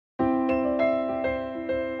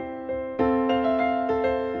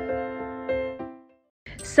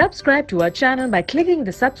Subscribe to our channel by clicking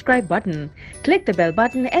the subscribe button. Click the bell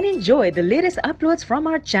button and enjoy the latest uploads from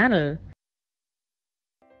our channel.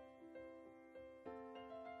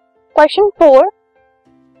 Question 4,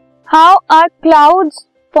 how are clouds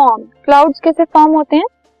form? Clouds कैसे form होते हैं?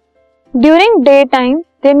 During day time,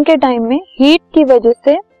 दिन के time में heat की वजह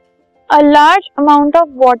से a large amount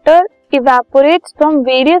of water evaporates from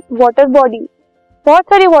various water bodies. बहुत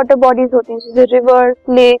सारी वाटर बॉडीज होती हैं जैसे रिवर्स,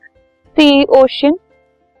 लेक, सी, ओशन.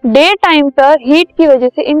 डे टाइम पर हीट की वजह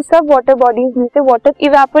से इन सब वाटर बॉडीज में से वाटर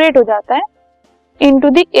इवेपोरेट हो जाता है इनटू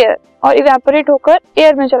द एयर और इवेपोरेट होकर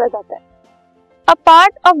एयर में चला जाता है. A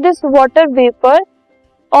part of this water vapor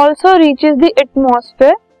also reaches the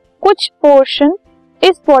atmosphere. कुछ पोर्शन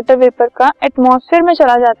इस वाटर वेपर का एटमॉस्फेयर में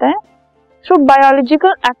चला जाता है through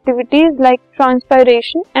biological activities like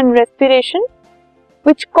transpiration and respiration,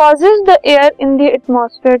 which causes the air in the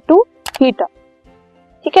atmosphere to heat up.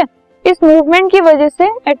 ठीक है, इस मूवमेंट की वजह से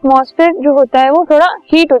एटमॉस्फेयर जो होता है वो थोड़ा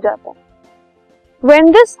हीट हो जाता है.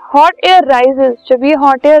 When this hot air rises, जब ये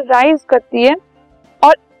हॉट एयर राइज करती है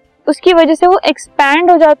और उसकी वजह से वो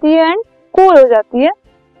एक्सपैंड हो जाती है एंड कूल हो जाती है,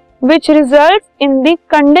 which result in the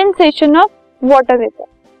condensation of water vapour.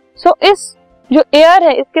 सो इस जो एयर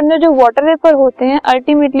है इसके अंदर जो वाटर वेपर होते हैं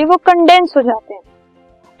अल्टीमेटली वो कंडेंस हो जाते हैं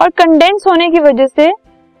और कंडेंस होने की वजह से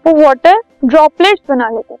वो वाटर ड्रॉपलेट्स बना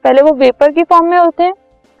लेते हैं. पहले वो वेपर की फॉर्म में होते हैं,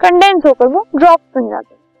 कंडेंस होकर वो ड्रॉप्स बन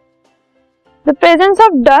जाते हैं. The presence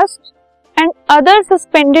of dust and other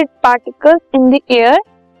suspended particles in the air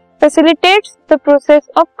facilitates the process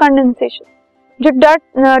of condensation. जो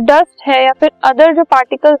डस्ट है या फिर अदर जो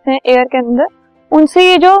पार्टिकल्स हैं एयर के अंदर, उनसे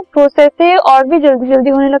ये जो प्रोसेस है और भी जल्दी जल्दी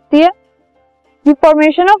होने लगती है. The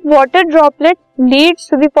formation of water droplet leads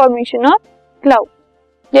to the formation of cloud.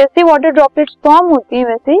 जैसे वाटर ड्रॉपलेट्स फॉर्म होती है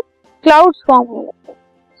वैसे ही क्लाउड्स फॉर्म होने लगते हैं.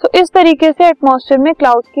 सो इस तरीके से एटमॉस्फेयर में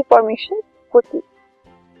क्लाउड्स की फॉर्मेशन होती है.